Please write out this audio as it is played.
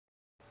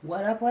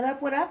What up,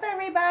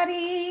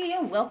 everybody?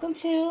 Welcome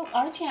to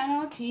our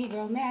channel,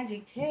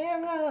 tgirlmagick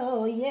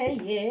Tarot.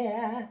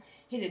 Yeah.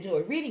 Here to do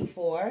a reading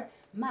for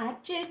my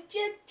Gemini.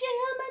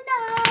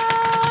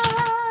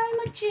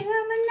 My Geminis.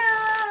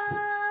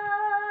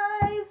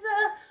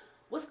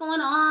 What's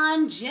going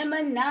on,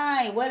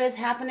 Gemini? What is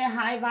happening?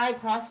 High Vibe,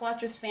 Cross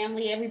Watchers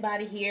family,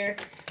 everybody here.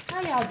 How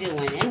y'all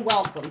doing? And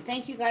welcome.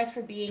 Thank you guys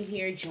for being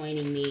here,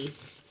 joining me.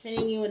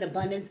 Sending you an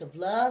abundance of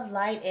love,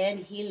 light, and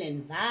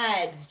healing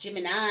vibes,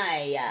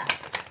 Gemini.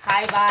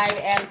 High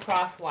Vibe and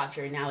Cross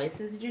Watcher. Now,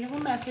 this is a general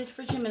message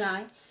for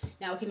Gemini.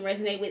 Now, it can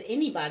resonate with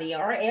anybody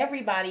or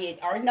everybody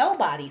or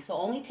nobody. So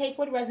only take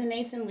what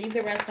resonates and leave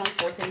the rest. Don't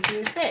force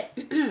anything to fit.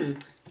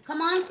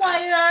 Come on,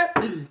 choir.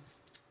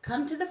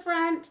 Come to the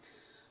front.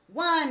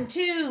 1,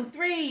 2,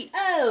 3,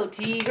 oh,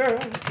 T-Girl,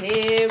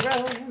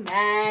 Tarot,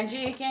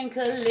 Magic and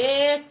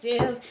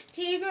Collective.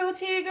 T-Girl,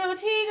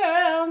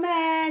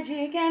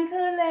 Magic and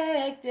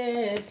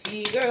Collective.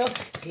 T-Girl,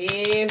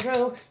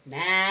 Tarot,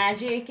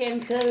 Magic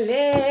and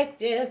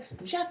Collective.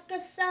 Check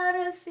us out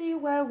and see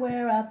what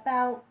we're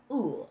about.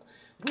 Ooh.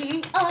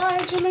 We are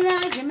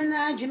Gemini,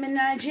 Gemini,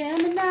 Gemini,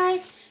 Gemini.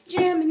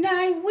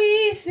 Gemini,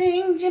 we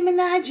sing.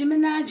 Gemini,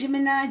 Gemini,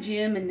 Gemini,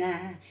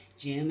 Gemini.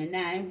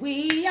 Gemini,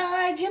 we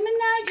are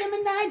Gemini,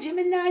 Gemini,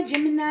 Gemini,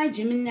 Gemini,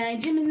 Gemini,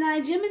 Gemini, Gemini,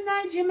 Gemini,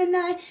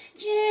 Gemini,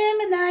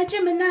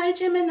 Gemini, Gemini,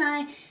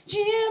 Gemini,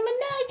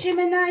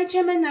 Gemini,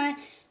 Gemini,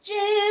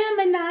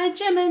 Gemini,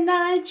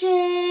 Gemini,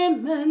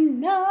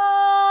 Gemini.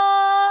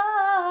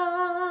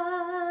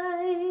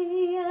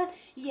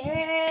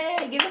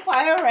 Yeah, give the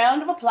choir a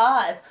round of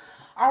applause.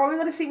 All right, we're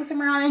going to see what's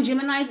around in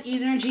Gemini's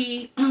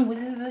energy.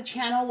 This is a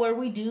channel where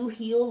we do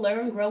heal,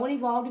 learn, grow, and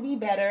evolve to be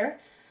better.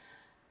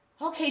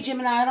 Okay,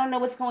 Gemini, I don't know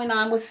what's going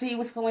on. We'll see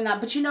what's going on.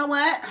 But you know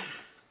what?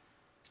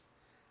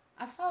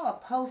 I saw a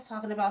post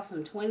talking about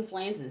some twin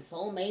flames and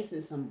soulmates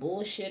and some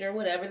bullshit or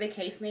whatever the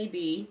case may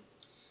be.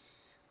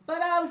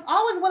 But I've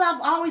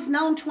always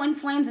known twin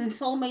flames and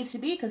soulmates to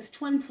be, because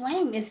twin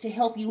flame is to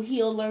help you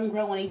heal, learn,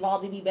 grow, and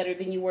evolve to be better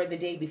than you were the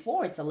day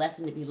before. It's a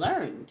lesson to be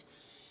learned.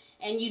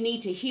 And you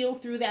need to heal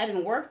through that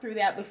and work through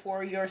that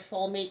before your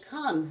soulmate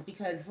comes.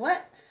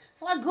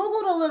 So I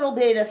Googled a little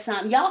bit of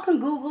something. Y'all can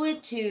Google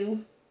it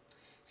too.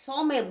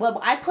 Soulmate, well,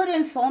 I put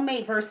in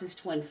soulmate versus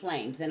twin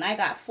flames, and I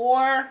got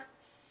 4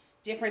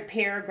 different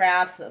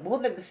paragraphs. Well,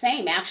 they're the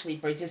same actually,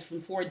 but just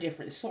from 4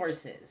 different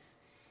sources.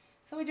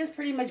 So it just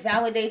pretty much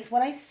validates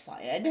what I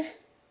said.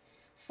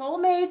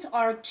 Soulmates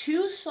are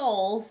 2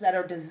 souls that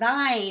are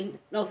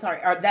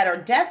that are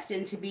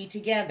destined to be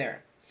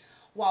together,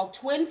 while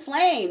twin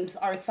flames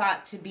are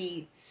thought to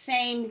be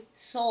same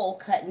soul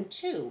cut in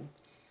 2.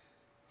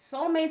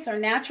 Soulmates are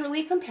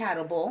naturally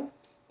compatible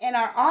and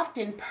are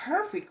often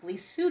perfectly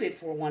suited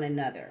for one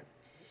another.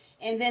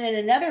 And then in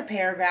another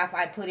paragraph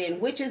I put in,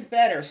 which is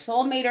better,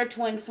 soulmate or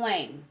twin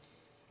flame?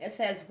 It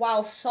says,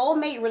 while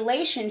soulmate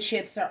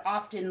relationships are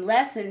often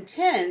less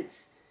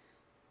intense,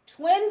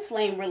 twin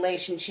flame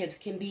relationships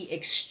can be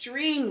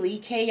extremely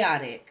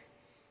chaotic.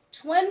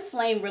 Twin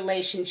flame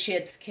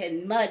relationships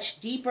can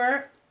much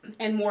deeper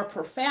and more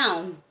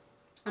profound,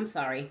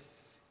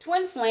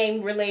 twin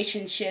flame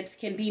relationships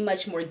can be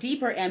much more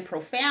deeper and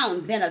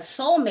profound than a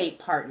soulmate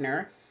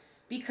partner,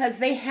 because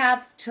they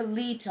have to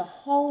lead to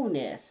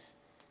wholeness.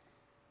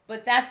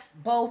 But that's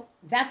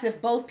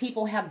if both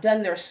people have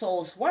done their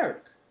soul's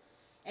work.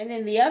 And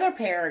then the other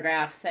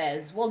paragraph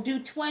says, well, do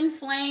twin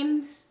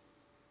flames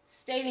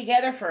stay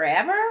together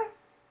forever?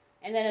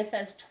 And then it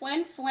says,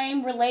 twin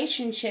flame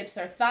relationships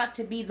are thought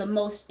to be the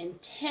most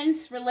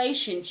intense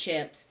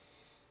relationships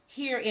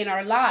here in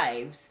our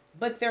lives,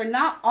 but they're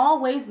not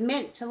always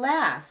meant to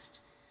last.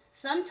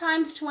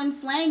 Sometimes twin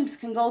flames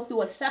can go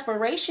through a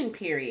separation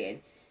period,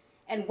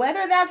 and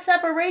whether that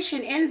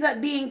separation ends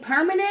up being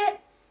permanent,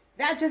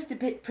 that just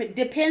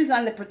depends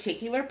on the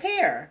particular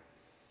pair.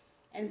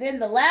 And then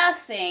the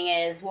last thing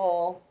is,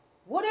 well,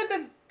 what are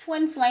the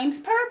twin flames'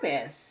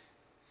 purpose?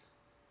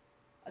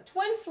 A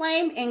twin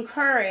flame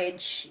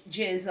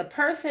encourages a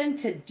person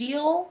to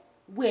deal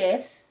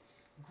with,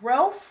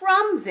 grow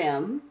from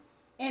them,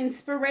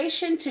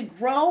 inspiration to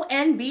grow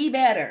and be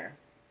better.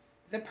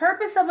 The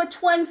purpose of a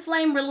twin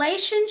flame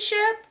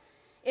relationship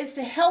is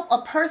to help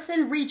a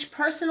person reach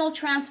personal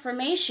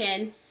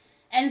transformation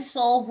and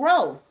soul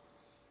growth.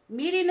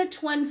 Meeting a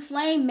twin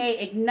flame may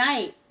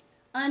ignite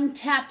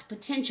untapped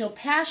potential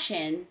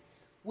passion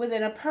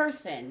within a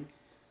person.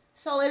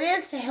 So it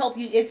is to help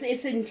you.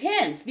 It's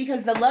intense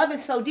because the love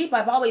is so deep.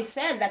 I've always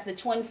said that the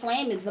twin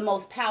flame is the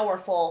most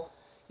powerful,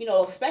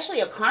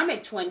 especially a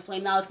karmic twin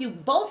flame. Now, if you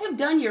both have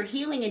done your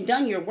healing and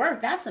done your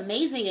work, that's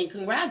amazing and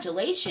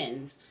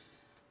congratulations.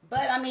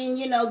 But, I mean,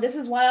 this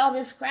is why all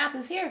this crap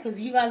is here, because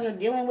you guys are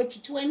dealing with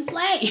your twin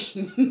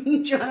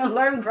flame. Trying to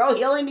learn, grow,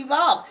 heal, and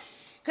evolve.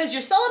 Because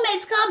your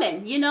soulmate's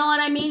coming, you know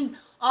what I mean?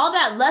 All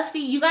that lusty,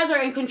 you guys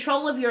are in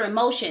control of your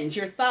emotions,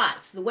 your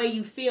thoughts, the way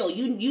you feel.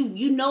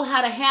 You know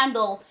how to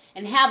handle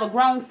and have a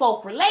grown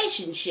folk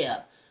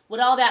relationship with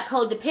all that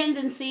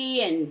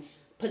codependency and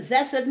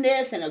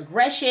possessiveness and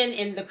aggression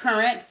in the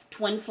current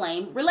twin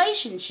flame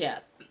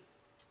relationship.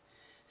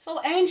 So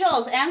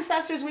angels,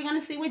 ancestors, we're going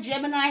to see what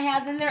Gemini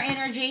has in their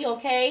energy,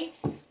 okay?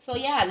 So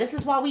yeah, this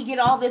is why we get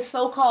all this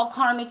so-called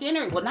karmic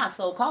energy. Well, not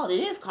so-called, it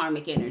is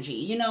karmic energy.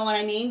 You know what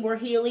I mean? We're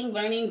healing,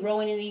 learning,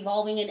 growing, and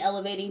evolving and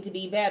elevating to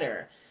be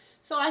better.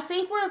 So I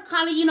think we're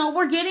kind of,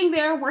 we're getting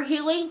there. We're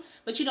healing.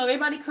 But,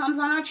 everybody comes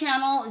on our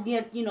channel.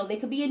 They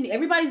could be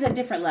everybody's at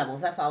different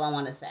levels. That's all I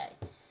want to say.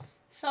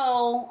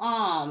 So,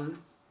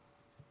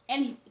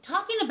 and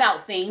talking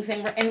about things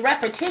and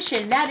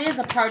repetition, that is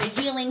a part of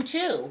healing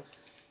too.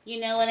 You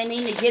know what I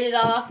mean? To get it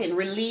off and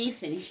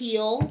release and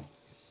heal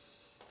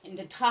and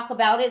to talk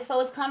about it.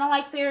 So it's kind of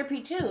like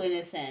therapy too, in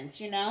a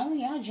sense,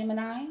 Yeah,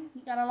 Gemini,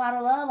 you got a lot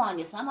of love on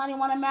you. Somebody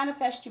want to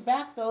manifest you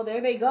back, though. There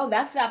they go.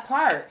 That's that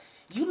part.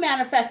 You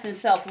manifesting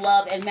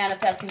self-love and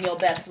manifesting your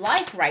best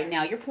life right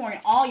now. You're pouring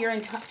all your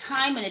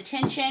time and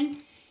attention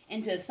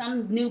into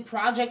some new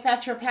project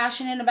that you're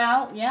passionate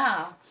about.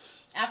 Yeah.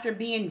 After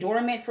being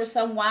dormant for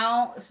some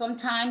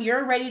time,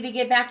 you're ready to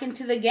get back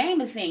into the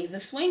game of things, the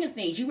swing of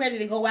things. You ready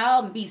to go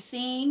out and be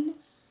seen.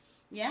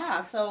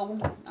 Yeah, so,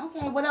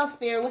 okay, what else,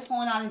 Spirit? What's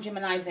going on in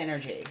Gemini's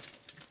energy?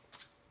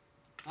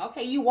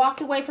 Okay, you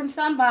walked away from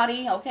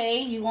somebody, okay?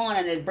 You on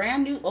a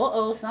brand new,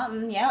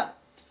 something, yep.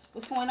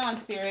 What's going on,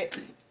 Spirit?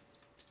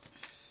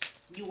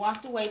 You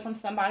walked away from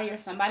somebody or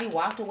somebody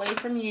walked away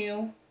from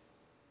you.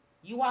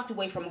 You walked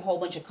away from a whole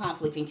bunch of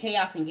conflict and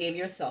chaos and gave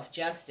yourself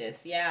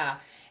justice, yeah.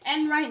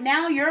 And right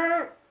now,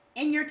 you're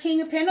in your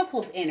King of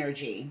Pentacles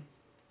energy,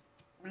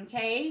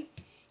 okay?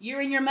 You're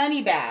in your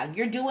money bag.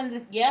 You're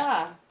doing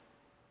yeah.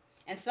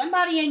 And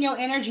somebody in your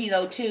energy,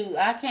 though, too,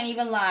 I can't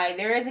even lie.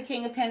 There is a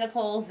King of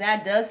Pentacles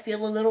that does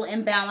feel a little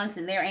imbalanced,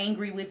 and they're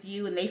angry with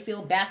you, and they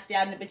feel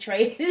backstabbed and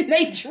betrayed, and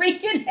they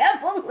drinking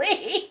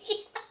heavily.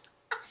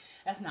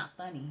 That's not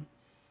funny.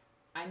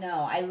 I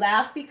know. I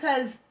laugh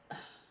because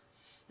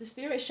the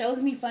Spirit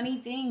shows me funny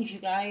things, you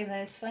guys, and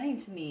it's funny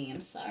to me.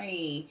 I'm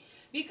sorry.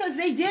 Because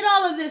they did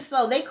all of this,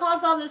 though. They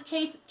caused all this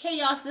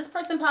chaos. This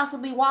person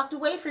possibly walked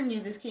away from you,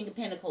 this King of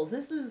Pentacles.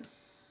 This is,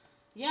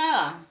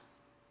 yeah.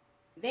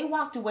 They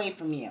walked away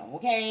from you,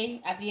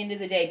 okay, at the end of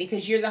the day,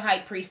 because you're the high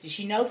priestess.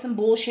 You know some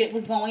bullshit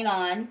was going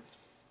on.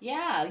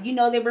 Yeah,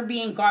 they were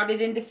being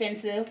guarded and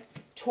defensive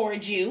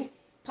towards you,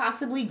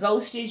 possibly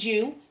ghosted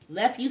you,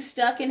 left you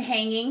stuck and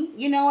hanging,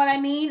 you know what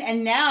I mean?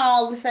 And now,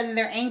 all of a sudden,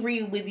 they're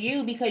angry with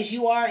you because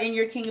you are in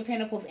your King of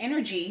Pentacles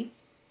energy,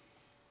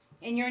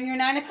 and you're in your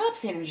Nine of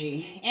Cups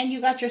energy, and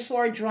you got your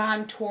sword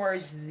drawn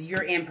towards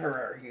your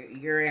emperor,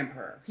 your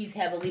emperor. He's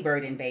heavily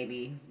burdened,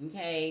 baby,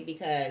 okay,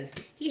 because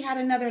he had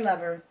another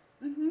lover.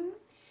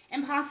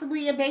 And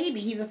possibly a baby.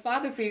 He's a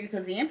father figure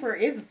because the emperor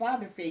is a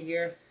father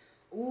figure.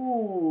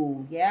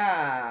 Ooh,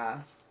 yeah.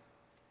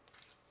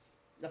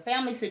 The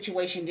family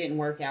situation didn't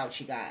work out,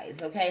 you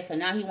guys. Okay, so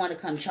now he want to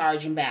come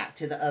charging back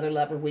to the other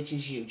lover, which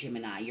is you,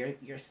 Gemini,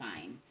 your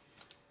sign.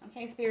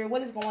 Okay, Spirit,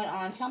 what is going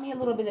on? Tell me a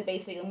little bit of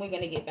basic, and we're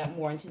going to get back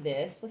more into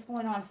this. What's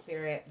going on,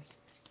 Spirit?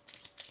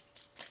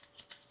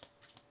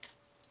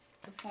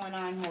 What's going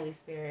on, Holy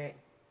Spirit?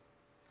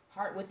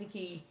 Heart with the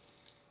key.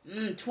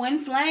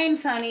 Twin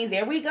flames, honey.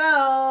 There we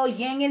go.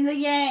 Yin and the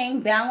yang.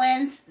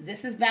 Balance.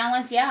 This is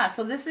balance. Yeah.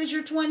 So this is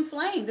your twin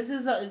flame.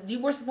 You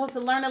were supposed to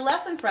learn a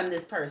lesson from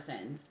this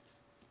person.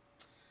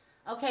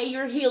 Okay.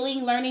 You're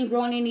healing, learning,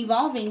 growing, and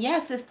evolving.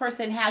 Yes, this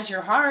person has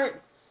your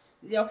heart.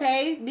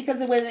 Okay.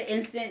 Because it was an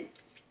instant.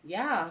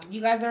 Yeah.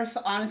 You guys are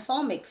on a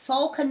soulmate.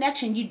 Soul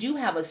connection. You do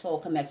have a soul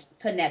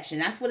connection.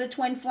 That's what a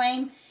twin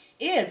flame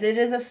is. It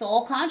is a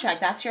soul contract.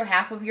 That's your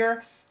half of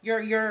your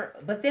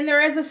but then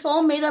there is a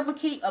soul made of a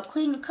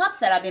Queen of Cups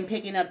that I've been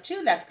picking up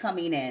too, that's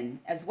coming in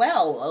as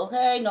well.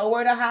 Okay,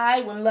 nowhere to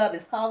hide when love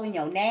is calling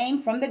your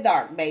name from the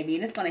dark, baby,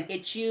 and it's gonna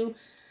hit you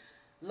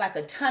like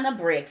a ton of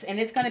bricks, and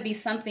it's gonna be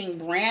something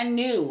brand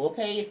new.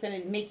 Okay, it's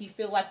gonna make you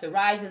feel like the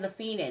rise of the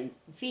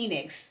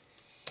phoenix.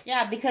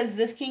 Yeah, because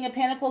this King of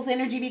Pentacles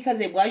energy,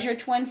 because it was your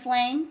twin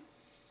flame,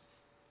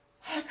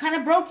 kind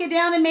of broke you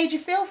down and made you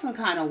feel some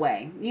kind of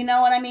way. You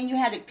know what I mean? You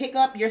had to pick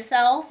up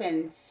yourself,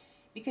 and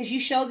because you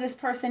showed this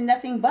person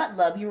nothing but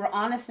love. You were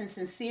honest and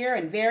sincere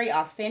and very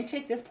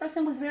authentic. This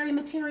person was very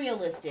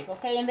materialistic,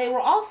 okay? And they were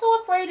also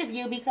afraid of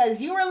you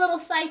because you were a little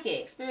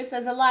psychic. Spirit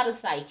says a lot of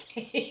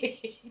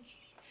psychic.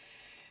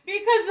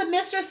 Because the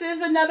mistress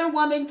is another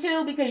woman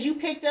too, because you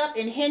picked up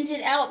and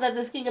hinted out that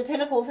this King of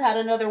Pentacles had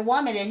another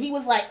woman, and he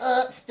was like,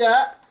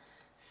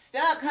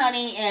 stuck,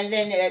 honey, and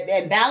then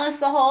and balanced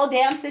the whole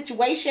damn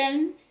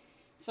situation.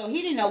 So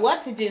he didn't know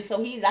what to do.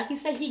 So he, like he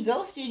said, he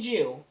ghosted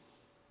you.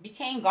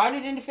 Became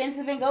guarded and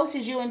defensive and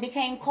ghosted you and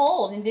became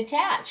cold and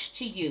detached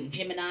to you,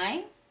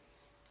 Gemini.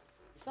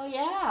 So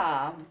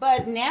yeah,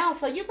 but now,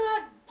 so you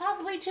got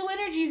possibly two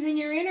energies in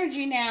your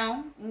energy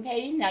now,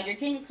 okay? Now your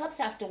King of Cups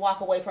have to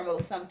walk away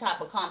from some type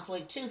of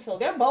conflict too, so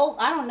they're both,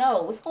 I don't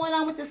know, what's going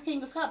on with this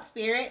King of Cups,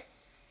 Spirit?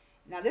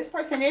 Now this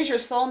person is your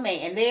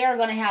soulmate, and they are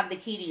going to have the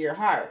key to your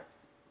heart.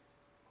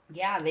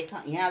 Yeah,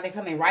 they're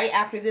coming right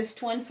after this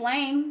twin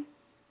flame.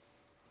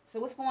 So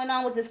what's going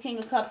on with this King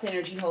of Cups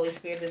energy, Holy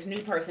Spirit? This new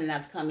person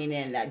that's coming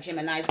in, that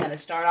Gemini is going to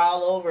start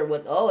all over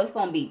with, it's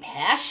going to be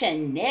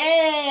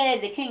passionate.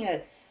 The King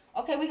of,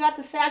 Okay, we got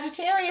the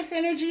Sagittarius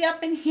energy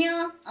up in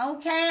here.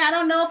 Okay, I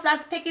don't know if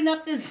that's picking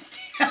up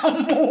this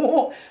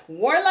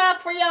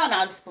warlock for y'all. No,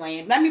 I'm just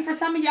playing. I mean, for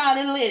some of y'all,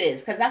 it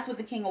is, because that's what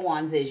the King of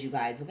Wands is, you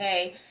guys.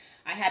 Okay,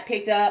 I had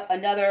picked up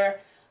another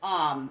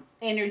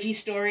energy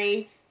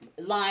story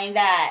line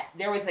that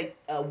there was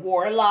a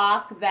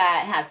warlock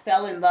that had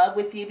fell in love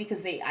with you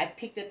because I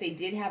picked up they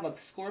did have a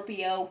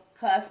Scorpio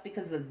cusp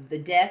because of the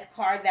death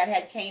card that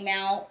had came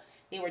out.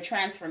 They were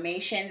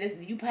transformation.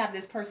 You have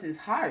this person's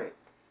heart.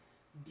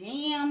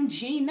 Damn,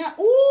 Gina.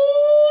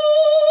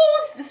 Ooh,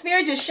 the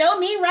spirit just showed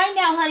me right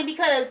now, honey,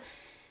 because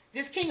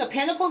this King of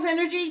Pentacles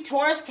energy,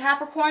 Taurus,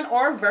 Capricorn,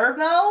 or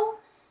Virgo,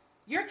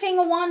 your King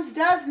of Wands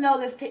does know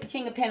this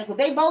King of Pentacles.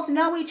 They both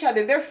know each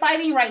other. They're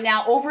fighting right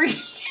now over you.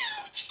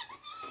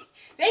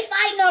 They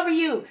fighting over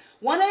you.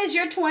 One is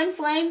your twin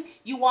flame.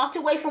 You walked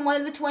away from one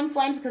of the twin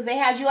flames because they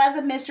had you as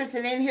a mistress,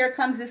 and then here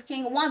comes this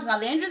King of Wands. Now,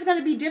 the energy is going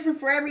to be different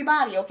for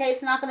everybody, okay?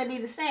 It's not going to be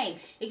the same.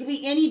 It could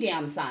be any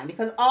damn sign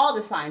because all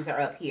the signs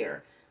are up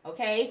here,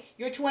 okay?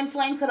 Your twin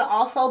flame could have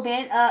also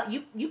been,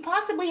 you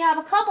possibly have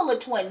a couple of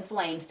twin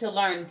flames to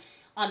learn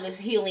on this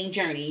healing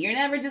journey. You're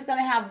never just going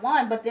to have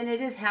one, but then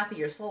it is half of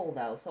your soul,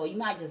 though, so you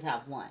might just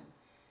have one.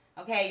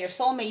 Okay, your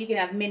soulmate, you can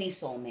have many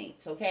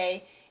soulmates,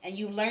 okay? And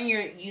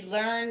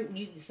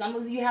some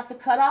of you have to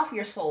cut off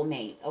your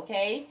soulmate,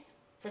 okay?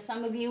 For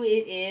some of you,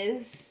 it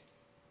is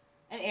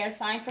an air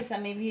sign. For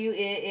some of you, it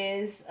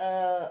is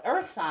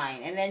earth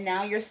sign. And then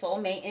now your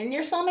soulmate, and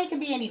your soulmate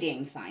can be any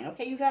damn sign,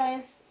 okay, you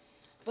guys?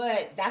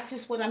 But that's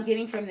just what I'm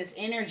getting from this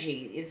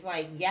energy. It's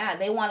like, yeah,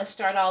 they want to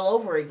start all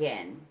over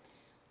again.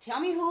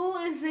 Tell me who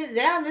is it?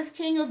 Yeah, this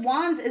King of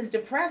Wands is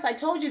depressed. I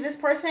told you this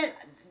person...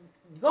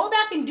 Go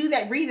back and do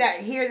that, read that,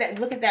 hear that,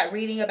 look at that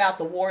reading about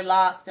the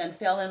warlock done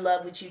fell in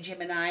love with you,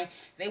 Gemini.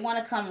 They want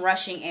to come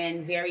rushing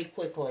in very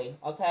quickly,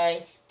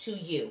 okay, to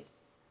you.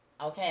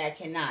 Okay, I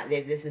cannot.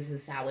 This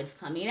is how it's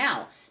coming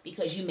out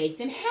because you make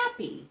them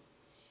happy.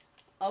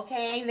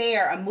 Okay, they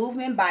are a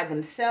movement by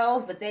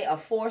themselves, but they are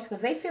forced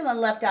because they're feeling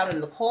left out in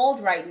the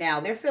cold right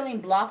now. They're feeling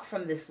blocked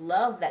from this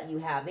love that you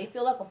have. They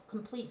feel like a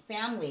complete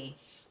family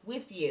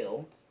with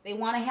you. They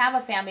want to have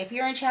a family. If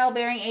you're in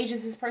childbearing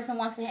ages, this person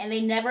wants to, and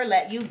they never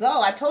let you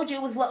go. I told you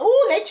it was,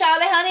 ooh, they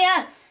childed,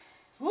 honey.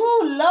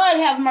 Ooh, Lord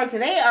have mercy.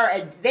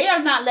 They are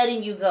not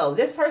letting you go.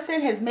 This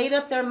person has made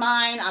up their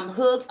mind. I'm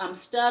hooked. I'm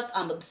stuck.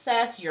 I'm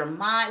obsessed. You're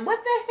mine.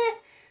 What the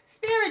heck?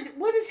 Spirit,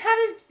 what is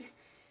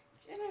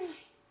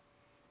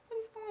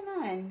going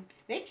on?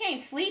 They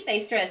can't sleep. They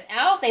stress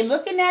out. They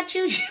looking at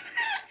you.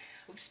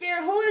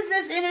 Spirit, who is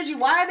this energy?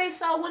 Why are they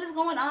so, what is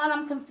going on?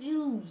 I'm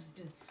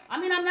confused. I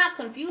mean, I'm not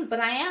confused,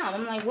 but I am.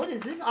 I'm like, what is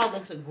this? All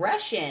this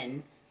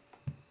aggression.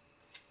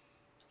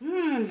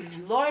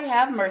 Lord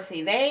have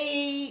mercy.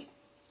 Oh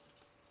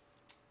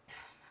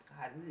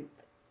my God.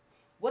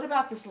 What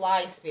about this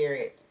lie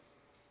spirit?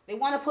 They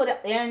want to put an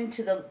end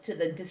to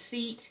the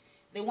deceit.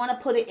 They want to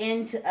put an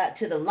end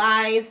to the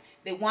lies.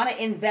 They want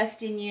to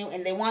invest in you,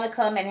 and they want to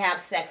come and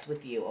have sex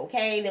with you,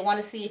 okay? They want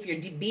to see if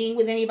you're being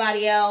with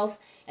anybody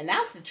else, and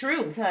that's the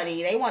truth,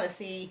 honey. They want to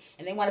see,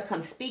 and they want to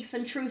come speak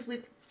some truth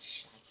with...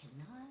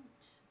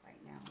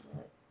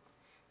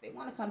 They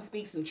want to come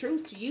speak some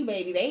truth to you,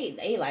 baby.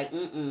 They like,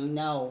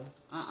 no.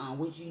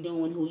 What you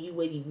doing? Who you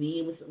with? You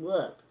be with?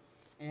 Look.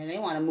 And they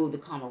want to move to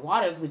calmer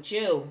waters with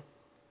you.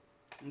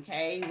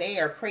 Okay? They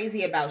are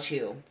crazy about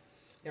you.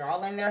 They're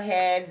all in their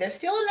head. They're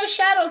still in their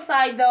shadow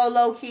side, though.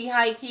 Low key,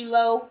 high key,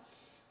 low.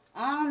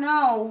 I don't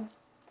know.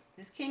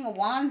 This King of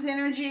Wands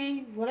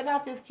energy. What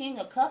about this King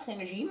of Cups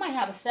energy? You might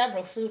have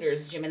several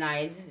suitors,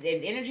 Gemini.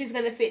 The energy is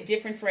going to fit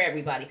different for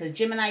everybody. Because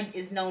Gemini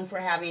is known for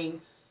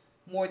having...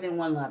 more than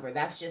one lover.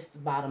 That's just the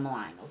bottom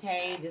line,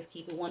 okay? Just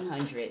keep it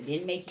 100.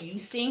 Didn't make you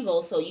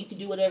single, so you can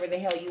do whatever the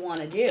hell you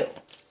want to do.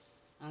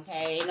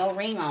 Okay? Ain't no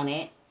ring on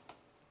it.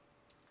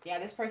 Yeah,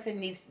 this person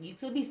needs... You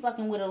could be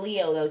fucking with a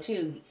Leo, though,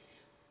 too.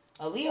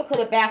 A Leo could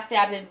have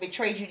backstabbed and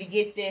betrayed you to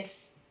get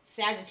this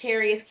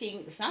Sagittarius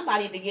King...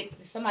 Somebody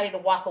to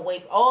walk away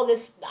from... Oh,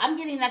 this... I'm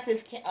getting that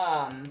this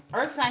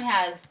Earth sign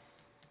has...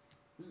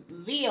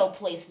 Leo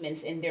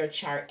placements in their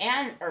chart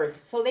and Earth.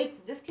 So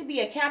this could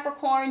be a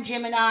Capricorn,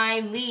 Gemini,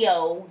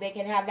 Leo. They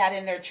can have that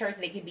in their chart.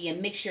 They could be a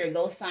mixture of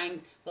those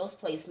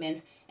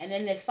placements. And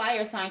then this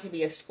fire sign could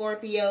be a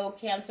Scorpio,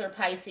 Cancer,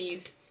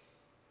 Pisces,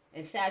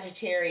 and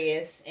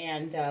Sagittarius.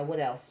 And what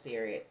else,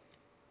 Spirit?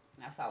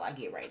 That's all I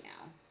get right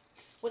now.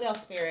 What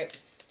else, Spirit?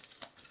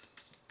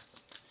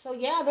 So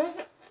yeah,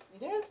 there's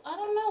I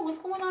don't know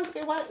what's going on,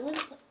 Spirit.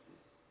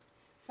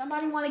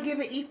 Somebody want to give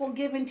an equal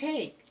give and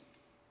take.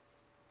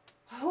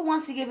 Who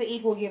wants to give an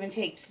equal give and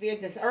take?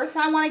 Spirit, this earth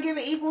sign want to give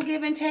an equal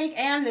give and take,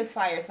 and this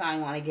fire sign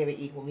want to give an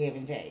equal give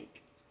and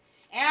take.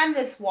 And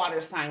this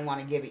water sign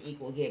want to give an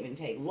equal give and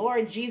take.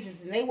 Lord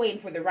Jesus, and they waiting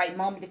for the right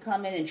moment to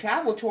come in and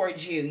travel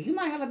towards you. You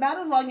might have a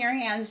battle on your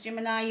hands,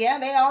 Gemini. Yeah,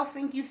 they all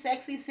think you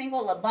sexy,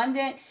 single,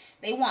 abundant.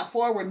 They want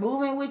forward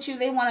movement with you.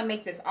 They want to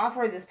make this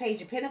offer, this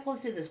Page of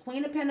Pentacles to this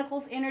Queen of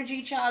Pentacles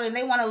energy, child, and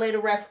they want to lay to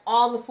rest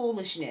all the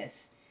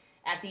foolishness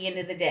at the end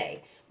of the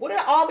day. What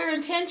are all their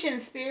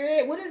intentions,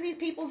 Spirit? What is these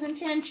people's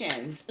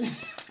intentions?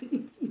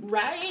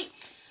 Right?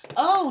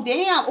 Oh,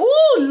 damn.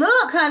 Ooh,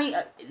 look, honey.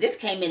 This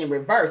came in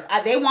reverse.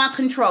 They want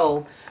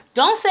control.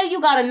 Don't say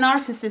you got a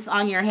narcissist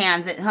on your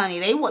hands, honey.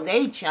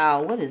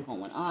 Child, what is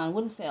going on?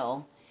 What the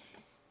hell?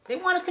 They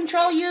want to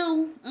control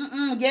you.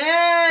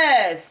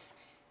 Yes.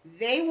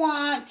 They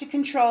want to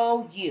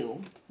control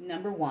you,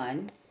 number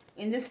one,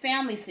 in this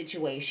family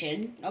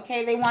situation.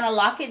 Okay, they want to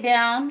lock it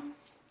down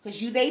because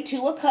they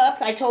two of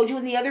cups. I told you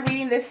in the other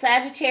reading, this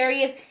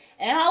Sagittarius,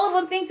 and all of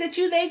them think that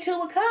they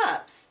two of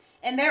cups.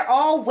 And they're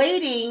all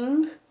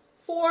waiting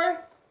for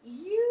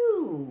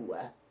you.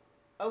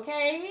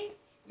 Okay?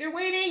 They're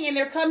waiting and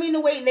they're coming to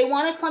wait. They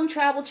want to come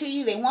travel to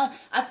you.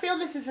 I feel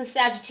this is a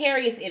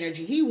Sagittarius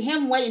energy.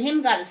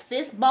 Him got his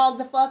fist balled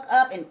the fuck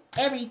up and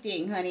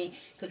everything, honey.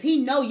 Because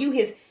he know you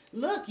this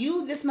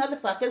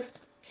motherfucker's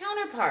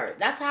counterpart.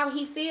 That's how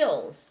he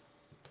feels.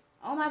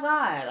 Oh my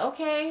God.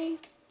 Okay.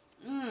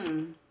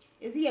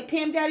 Is he a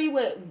pimp daddy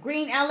with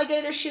green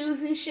alligator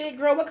shoes and shit?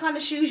 Girl, what kind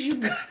of shoes you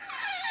got?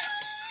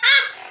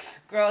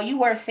 Girl, you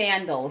wear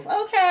sandals.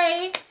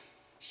 Okay.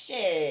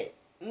 Shit.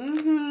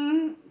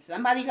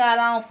 Somebody got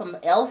on from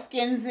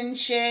Elfkins and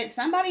shit.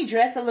 Somebody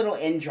dressed a little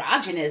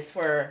androgynous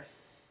for...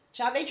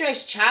 Child, they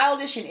dress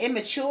childish and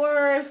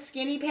immature,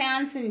 skinny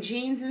pants and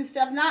jeans and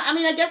stuff.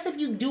 I guess if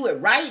you do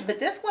it right, but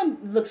this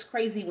one looks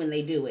crazy when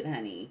they do it,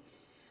 honey.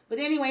 But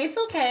anyway, it's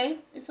okay.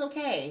 It's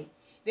okay.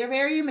 They're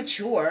very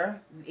immature,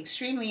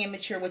 extremely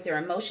immature with their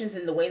emotions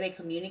and the way they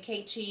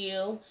communicate to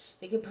you.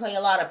 They could play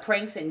a lot of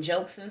pranks and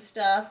jokes and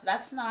stuff.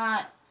 That's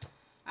not,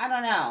 I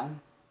don't know,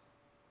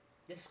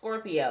 the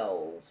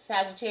Scorpio,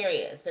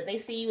 Sagittarius. But they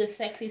see you as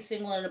sexy,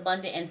 single, and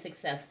abundant and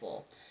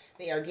successful.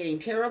 They are getting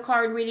tarot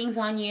card readings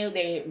on you.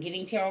 They're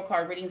getting tarot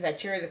card readings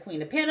that you're the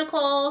Queen of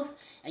Pentacles.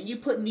 And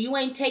you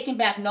ain't taking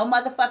back no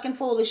motherfucking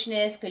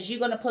foolishness because you're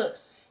going to put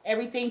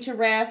everything to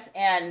rest.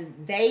 And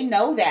they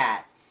know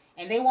that.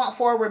 And they want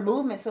forward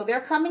movement. So they're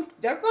going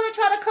to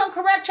try to come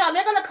correct, y'all.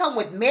 They're going to come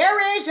with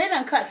marriage. They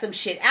done cut some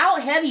shit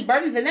out, heavy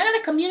burdens. And they're going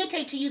to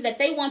communicate to you that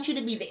they want you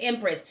to be the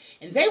empress.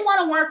 And they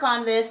want to work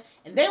on this.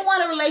 And they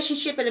want a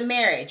relationship and a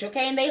marriage,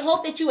 okay? And they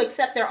hope that you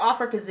accept their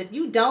offer. Because if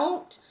you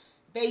don't,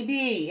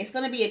 baby, it's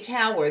going to be a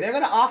tower. They're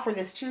going to offer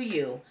this to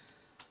you.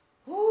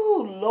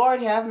 Ooh,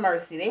 Lord have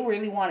mercy. They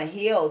really want to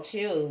heal,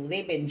 too.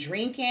 They've been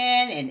drinking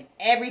and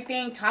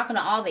everything, talking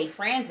to all their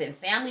friends and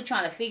family,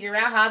 trying to figure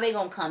out how they're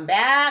going to come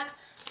back.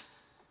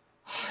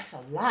 There's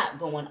a lot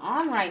going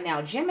on right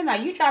now. Gemini,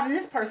 you driving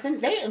this person,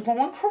 they are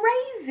going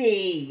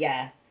crazy.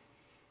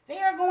 They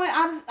are going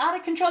out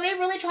of control. They're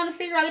really trying to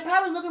figure out. They're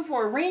probably looking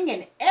for a ring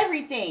and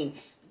everything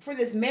for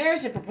this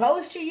marriage to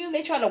propose to you.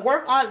 They trying to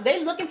work on,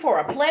 they looking for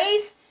a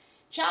place.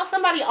 Child,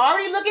 somebody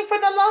already looking for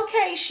the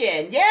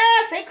location.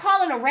 Yes, they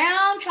calling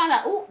around,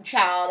 trying to, ooh,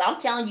 child, I'm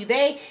telling you,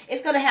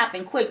 it's going to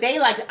happen quick. They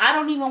like, I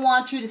don't even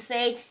want you to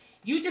say,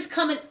 you just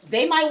coming,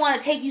 they might want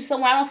to take you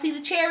somewhere. I don't see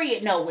the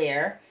chariot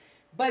nowhere.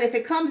 But if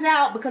it comes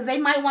out, because they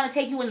might want to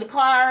take you in the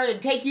car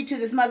and take you to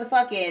this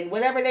motherfucking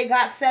whatever they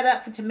got set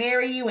up to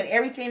marry you and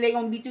everything, they're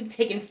going to be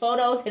taking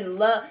photos and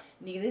love.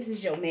 Nigga, this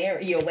is your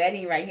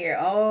wedding right here.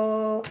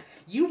 Oh,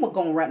 you were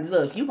going to run.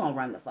 Look, you going to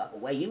run the fuck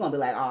away. You're going to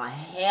be like, oh,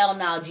 hell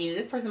no, Gina.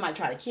 This person might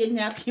try to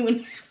kidnap you.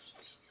 And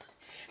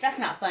that's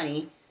not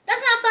funny.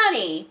 That's not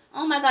funny.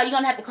 Oh, my God. You're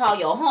going to have to call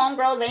your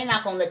homegirl. They're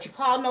not going to let you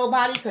call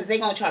nobody because they're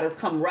going to try to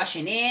come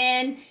rushing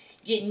in,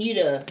 getting you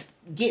to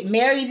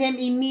marry them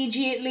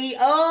immediately.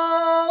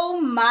 Oh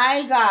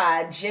my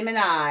God,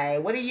 Gemini.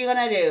 What are you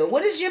going to do?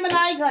 What is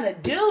Gemini going to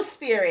do,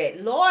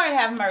 Spirit? Lord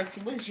have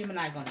mercy. What is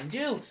Gemini going to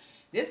do?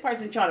 This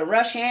person's trying to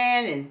rush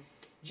in and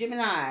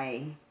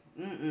Gemini.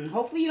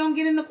 Hopefully you don't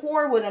get in the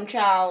quarrel with them,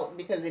 child.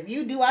 Because if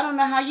you do, I don't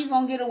know how you're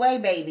going to get away,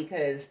 baby.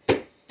 Because,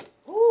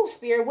 ooh,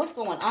 Spirit, what's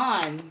going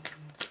on?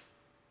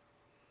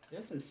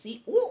 There's some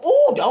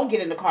ooh, don't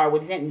get in the car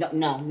with them.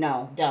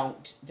 No,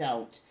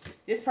 don't.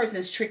 This person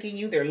is tricking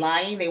you. They're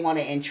lying. They want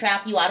to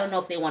entrap you. I don't know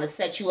if they want to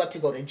set you up to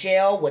go to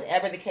jail,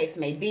 whatever the case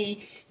may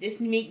be.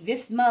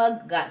 This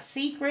mug got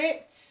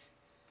secrets.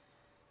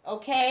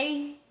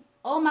 Okay.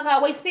 Oh my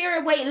God. Wait,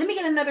 Spirit, wait. Let me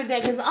get another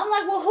deck because I'm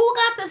like, well, who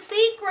got the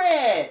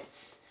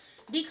secrets?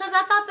 Because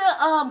I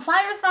thought the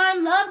fire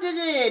sign loved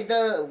it.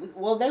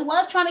 They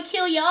was trying to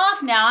kill you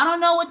off now. I don't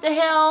know what the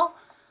hell.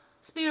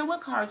 Spirit, what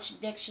card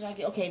deck should I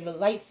get? Okay, the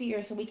Light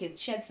Seer, so we could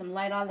shed some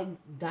light on the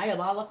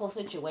diabolical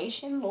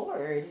situation.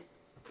 Lord.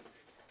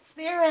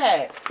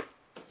 Spirit.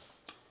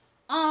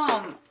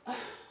 Why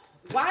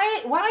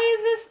is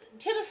this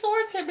Ten of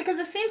Swords here? Because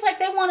it seems like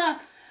they want to,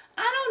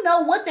 I don't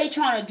know what they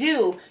trying to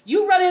do.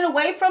 You running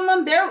away from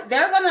them, they're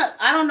going to,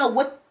 I don't know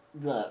what,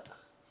 look.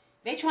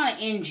 They trying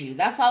to end you.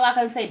 That's all I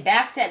can say.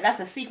 Backstab, that's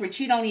a secret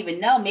you don't even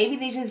know. Maybe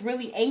they're just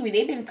really angry.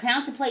 They've been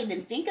contemplating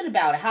and thinking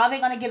about it. How are they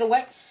going to get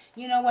away?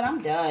 You know what?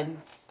 I'm done.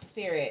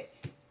 Spirit.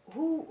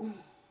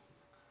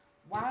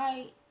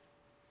 Why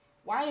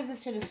is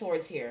this Ten of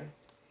Swords here?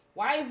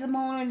 Why is the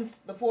Moon and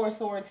the Four of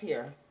Swords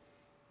here?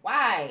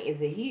 Why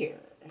is it here?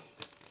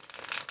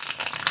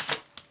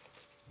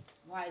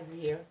 Why is it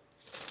here?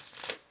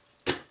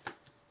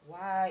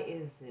 Why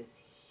is this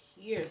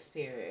here,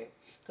 Spirit?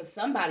 Because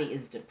somebody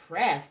is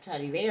depressed,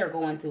 honey. They are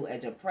going through a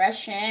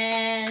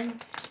depression.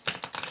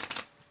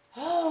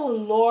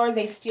 Oh, Lord.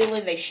 They still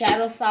in their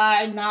shadow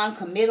side,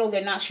 non-committal.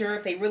 They're not sure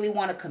if they really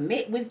want to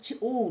commit with you.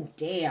 Oh,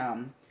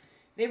 damn.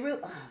 They really...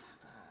 Oh, my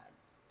God.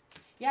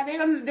 Yeah,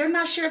 they're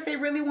not sure if they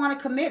really want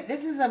to commit.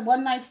 This is a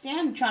one-night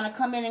stand trying to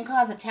come in and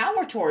cause a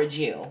tower towards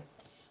you.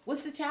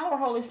 What's the tower,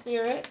 Holy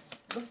Spirit?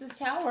 What's this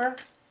tower?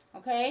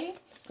 Okay?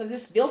 Because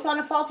it's built on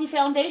a faulty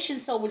foundation.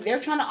 So they're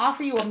trying to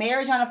offer you a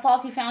marriage on a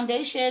faulty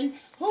foundation.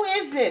 Who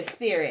is this,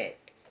 Spirit?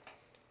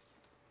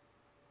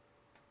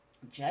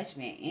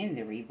 Judgment in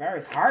the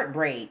reverse.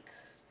 Heartbreak.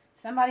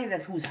 Somebody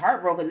who's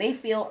heartbroken. They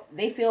feel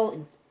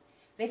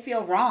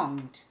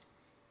wronged.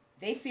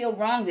 They feel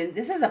wronged.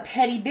 This is a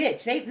petty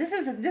bitch. This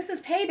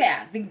is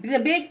payback. The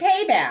big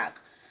payback.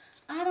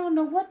 I don't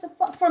know what the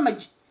fuck from a...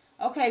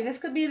 Okay, this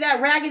could be that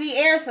raggedy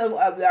air. So,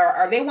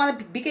 or they want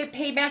to get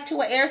paid back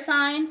to an air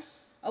sign.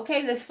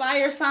 Okay, this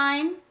fire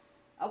sign.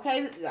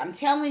 Okay, I'm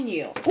telling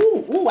you.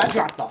 Ooh, I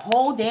dropped the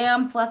whole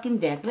damn fucking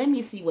deck. Let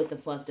me see what the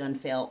fuck done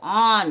fell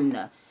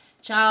on.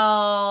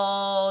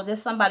 Child,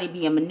 there's somebody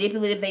being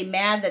manipulative. They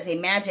mad that they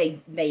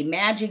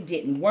magic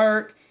didn't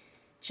work.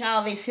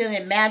 Child, they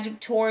sending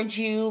magic towards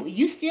you.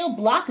 You still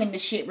blocking the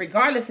shit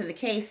regardless of the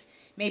case.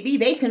 Maybe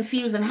they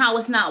confusing how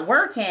it's not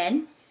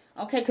working.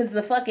 Okay, because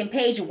the fucking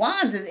Page of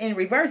Wands is in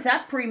reverse.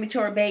 That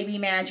premature baby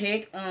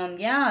magic.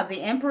 Yeah,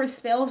 the Emperor's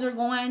spells are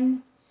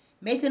going,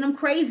 making them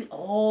crazy.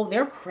 Oh,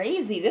 they're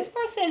crazy. This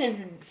person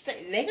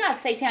they got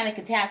satanic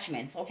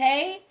attachments,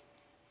 okay?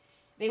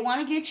 They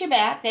want to get you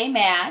back. They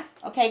mad,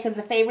 okay, because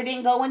the favor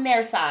didn't go in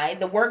their side.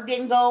 The work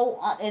didn't go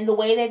in the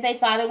way that they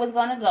thought it was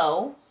going to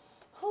go.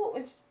 Who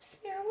is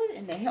Spirit? What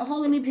in the hell?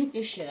 Hold, let me pick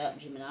this shit up,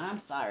 Gemini. I'm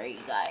sorry, you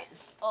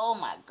guys. Oh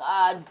my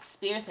God.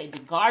 Spirit say to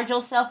guard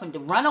yourself and to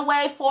run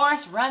away,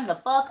 Forrest. Run the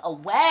fuck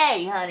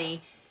away,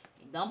 honey.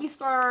 Don't be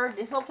scared.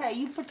 It's okay.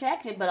 You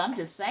protected, but I'm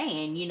just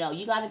saying, you know,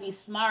 you got to be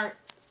smart.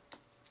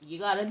 You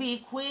got to be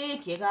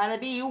quick. You got to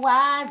be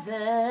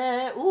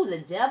wiser. Ooh,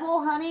 the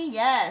devil, honey.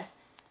 Yes.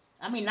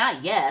 I mean,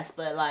 not yes,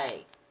 but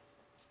like,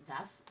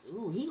 that's,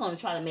 ooh, he going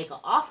to try to make an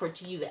offer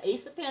to you, the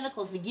Ace of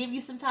Pentacles, to give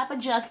you some type of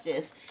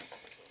justice.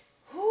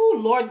 Oh,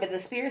 Lord, but the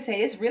Spirit said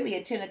it's really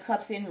a Ten of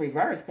Cups in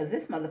reverse because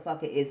this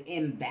motherfucker is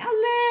imbalanced.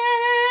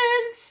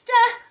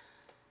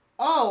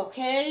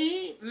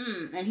 Okay.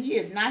 And he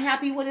is not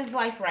happy with his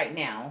life right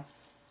now.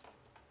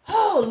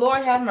 Oh,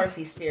 Lord have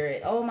mercy,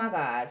 Spirit. Oh, my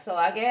God. So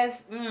I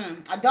guess,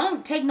 I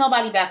don't take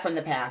nobody back from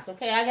the past,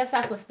 okay? I guess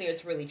that's what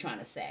Spirit's really trying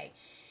to say.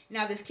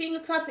 Now, this King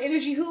of Cups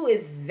energy, who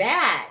is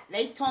that?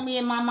 They told me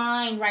in my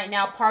mind right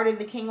now, part of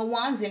the King of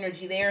Wands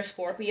energy there,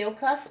 Scorpio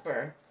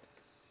Cusper.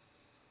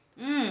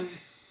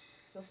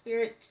 So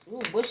Spirit, ooh,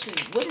 what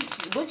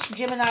should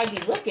Gemini be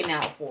looking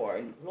out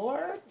for,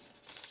 Lord?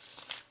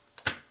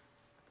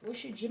 What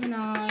should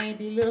Gemini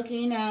be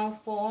looking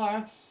out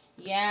for?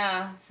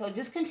 Yeah, so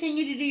just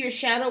continue to do your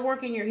shadow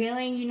work and your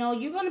healing. You know,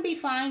 you're going to be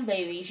fine,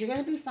 ladies. You're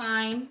going to be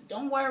fine.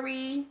 Don't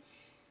worry.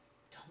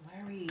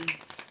 Don't worry.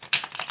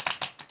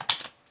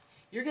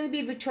 You're going to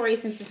be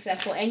victorious and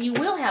successful, and you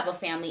will have a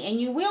family, and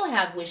you will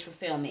have wish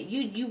fulfillment.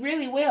 You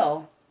really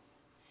will.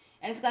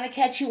 And it's going to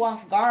catch you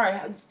off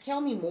guard.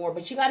 Tell me more.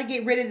 But you got to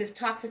get rid of this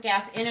toxic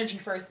ass energy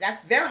first.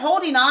 They're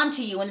holding on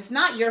to you. And it's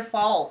not your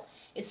fault.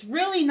 It's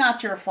really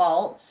not your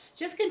fault.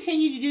 Just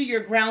continue to do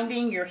your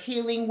grounding, your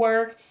healing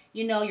work.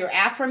 You know, your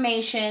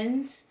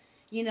affirmations.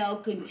 You know,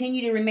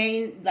 continue to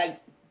remain like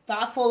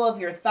thoughtful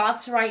of your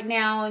thoughts right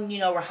now. And, you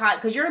know, we're hot.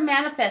 Because you're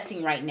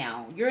manifesting right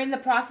now. You're in the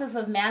process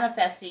of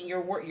manifesting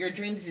your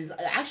dreams.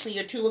 Actually,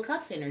 your Two of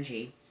Cups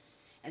energy.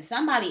 And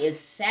somebody is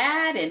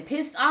sad and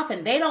pissed off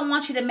and they don't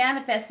want you to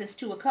manifest this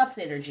Two of Cups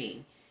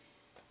energy.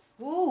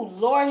 Ooh,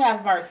 Lord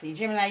have mercy.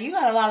 Gemini, you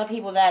got a lot of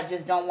people that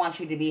just don't want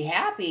you to be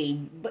happy.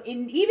 But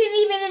even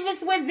if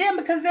it's with them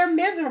because they're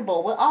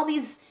miserable with all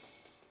these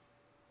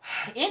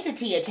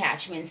entity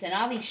attachments and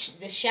all the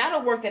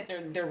shadow work that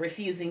they're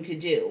refusing to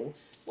do.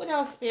 What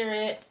else,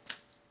 Spirit?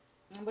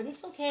 But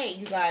it's okay,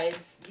 you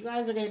guys. You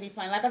guys are going to be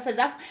fine. Like I said,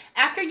 that's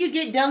after you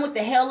get done with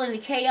the hell and the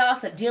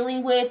chaos of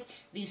dealing with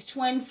these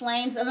twin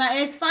flames. And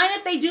it's fine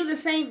if they do the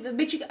same. But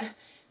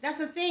that's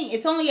the thing.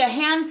 It's only a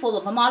handful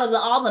of them out of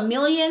all the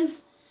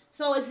millions.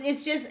 So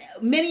it's just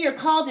many are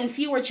called and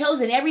few are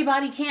chosen.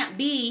 Everybody can't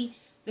be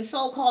the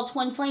so-called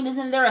twin flame.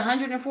 Isn't there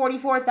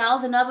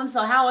 144,000 of them?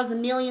 So how is the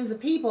millions of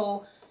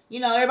people? You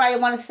know, everybody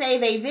want to say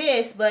they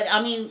this, but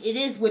I mean, it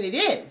is what it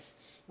is.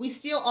 We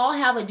still all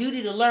have a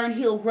duty to learn,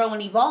 heal, grow,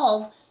 and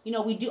evolve. You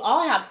know, we do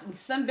all have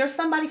there's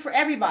somebody for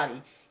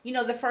everybody. You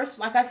know, the first,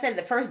 like I said,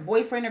 the first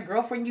boyfriend or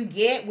girlfriend you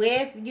get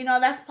with, you know,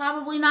 that's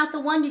probably not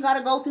the one. You got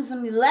to go through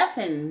some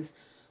lessons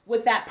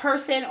with that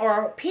person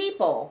or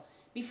people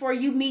before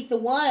you meet the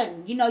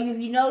one. You know,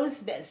 you notice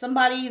that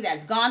somebody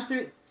that's gone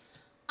through.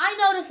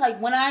 I noticed,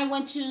 like, when I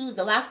went to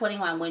the last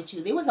wedding I went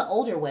to, there was an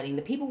older wedding.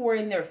 The people were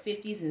in their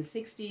 50s and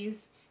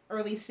 60s,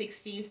 early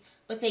 60s.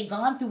 But they've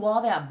gone through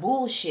all that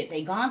bullshit.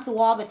 They've gone through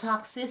all the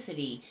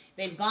toxicity.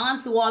 They've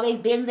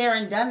been there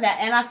and done that.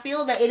 And I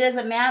feel that it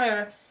doesn't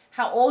matter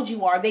how old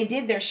you are. They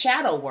did their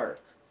shadow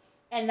work.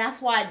 And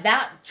that's why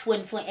that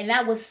twin flame, and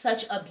that was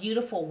such a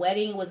beautiful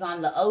wedding. It was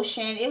on the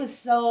ocean. It was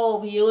so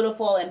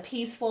beautiful and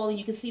peaceful, and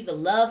you could see the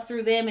love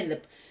through them and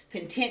the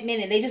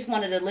contentment, and they just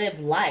wanted to live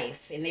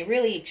life, and they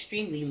really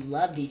extremely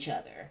loved each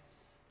other.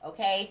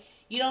 Okay,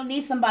 you don't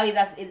need somebody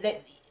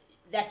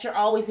that you're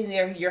always in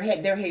your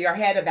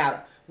head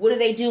about. What are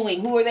they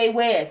doing? Who are they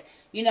with?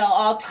 You know,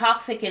 all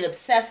toxic and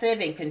obsessive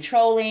and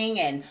controlling,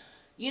 and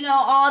you know,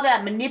 all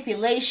that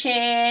manipulation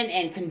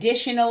and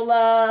conditional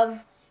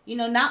love. You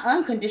know, not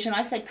unconditional.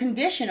 I said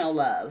conditional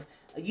love.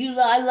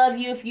 I love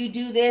you if you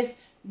do this.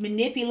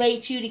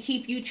 Manipulate you to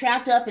keep you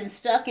trapped up and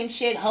stuck and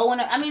shit. Hoeing.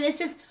 I mean, it's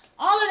just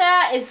all of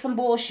that is some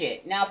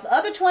bullshit. Now, if the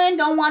other twin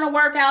don't want to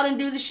work out and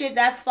do the shit,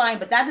 that's fine.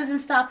 But that doesn't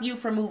stop you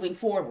from moving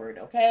forward.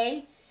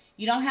 Okay?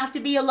 You don't have to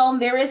be alone.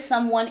 There is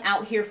someone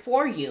out here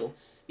for you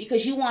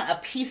because you want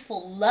a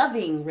peaceful,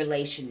 loving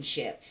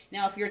relationship.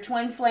 Now, if your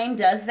twin flame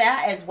does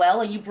that as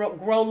well, and you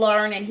grow,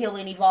 learn, and heal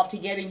and evolve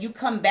together, and you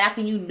come back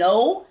and you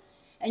know,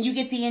 and you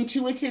get the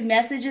intuitive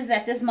messages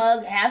that this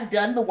mug has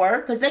done the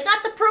work, because they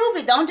got to prove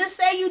it. Don't just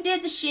say you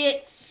did the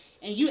shit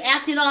and you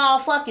acting all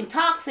fucking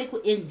toxic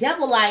and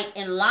devil-like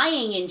and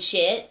lying and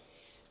shit.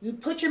 You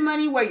put your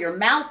money where your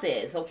mouth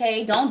is,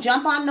 okay? Don't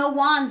jump on no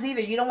wands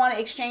either. You don't want to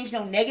exchange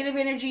no negative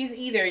energies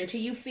either until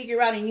you figure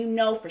out and you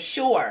know for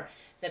sure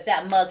that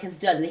that mug has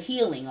done the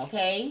healing,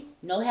 okay?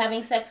 No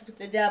having sex with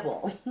the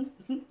devil.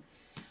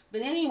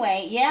 But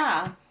anyway,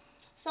 yeah.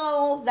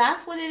 So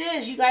that's what it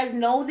is. You guys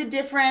know the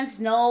difference.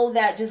 Know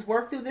that just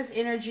work through this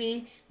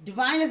energy.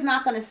 Divine is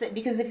not going to sit,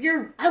 because if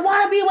you're, I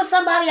want to be with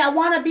somebody, I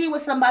want to be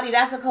with somebody,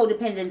 that's a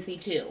codependency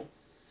too.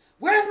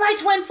 Where's my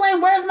twin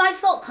flame? Where's my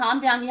soul? Calm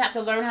down. You have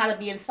to learn how to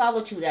be in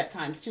solitude at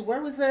times too.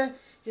 Where was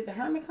did the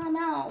hermit come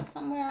out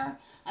somewhere?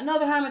 I know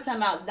the hermit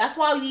come out. That's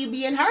why you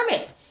be in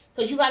hermit.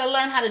 Because you got to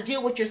learn how to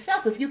deal with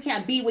yourself. If you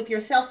can't be with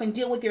yourself and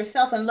deal with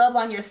yourself and love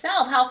on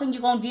yourself, how can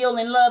you going to deal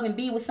and love and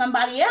be with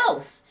somebody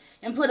else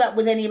and put up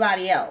with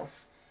anybody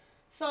else?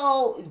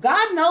 So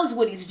God knows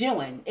what he's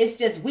doing. It's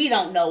just we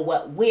don't know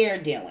what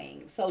we're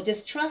doing. So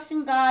just trust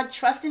in God,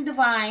 trust in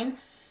divine.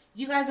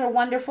 You guys are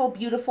wonderful,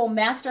 beautiful,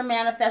 master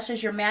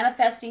manifestors. You're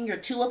manifesting your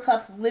Two of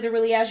Cups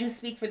literally as you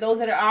speak, for those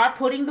that are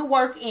putting the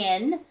work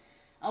in,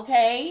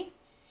 okay?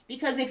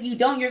 Because if you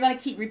don't, you're going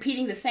to keep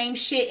repeating the same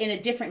shit in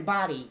a different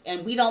body.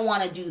 And we don't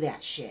want to do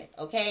that shit,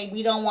 okay?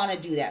 We don't want to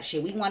do that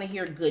shit. We want to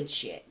hear good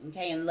shit,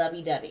 okay? And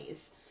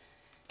lovey-dovey's.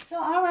 So,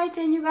 all right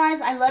then, you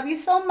guys. I love you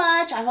so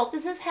much. I hope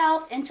this has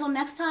helped. Until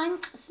next time,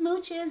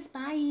 smooches.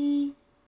 Bye.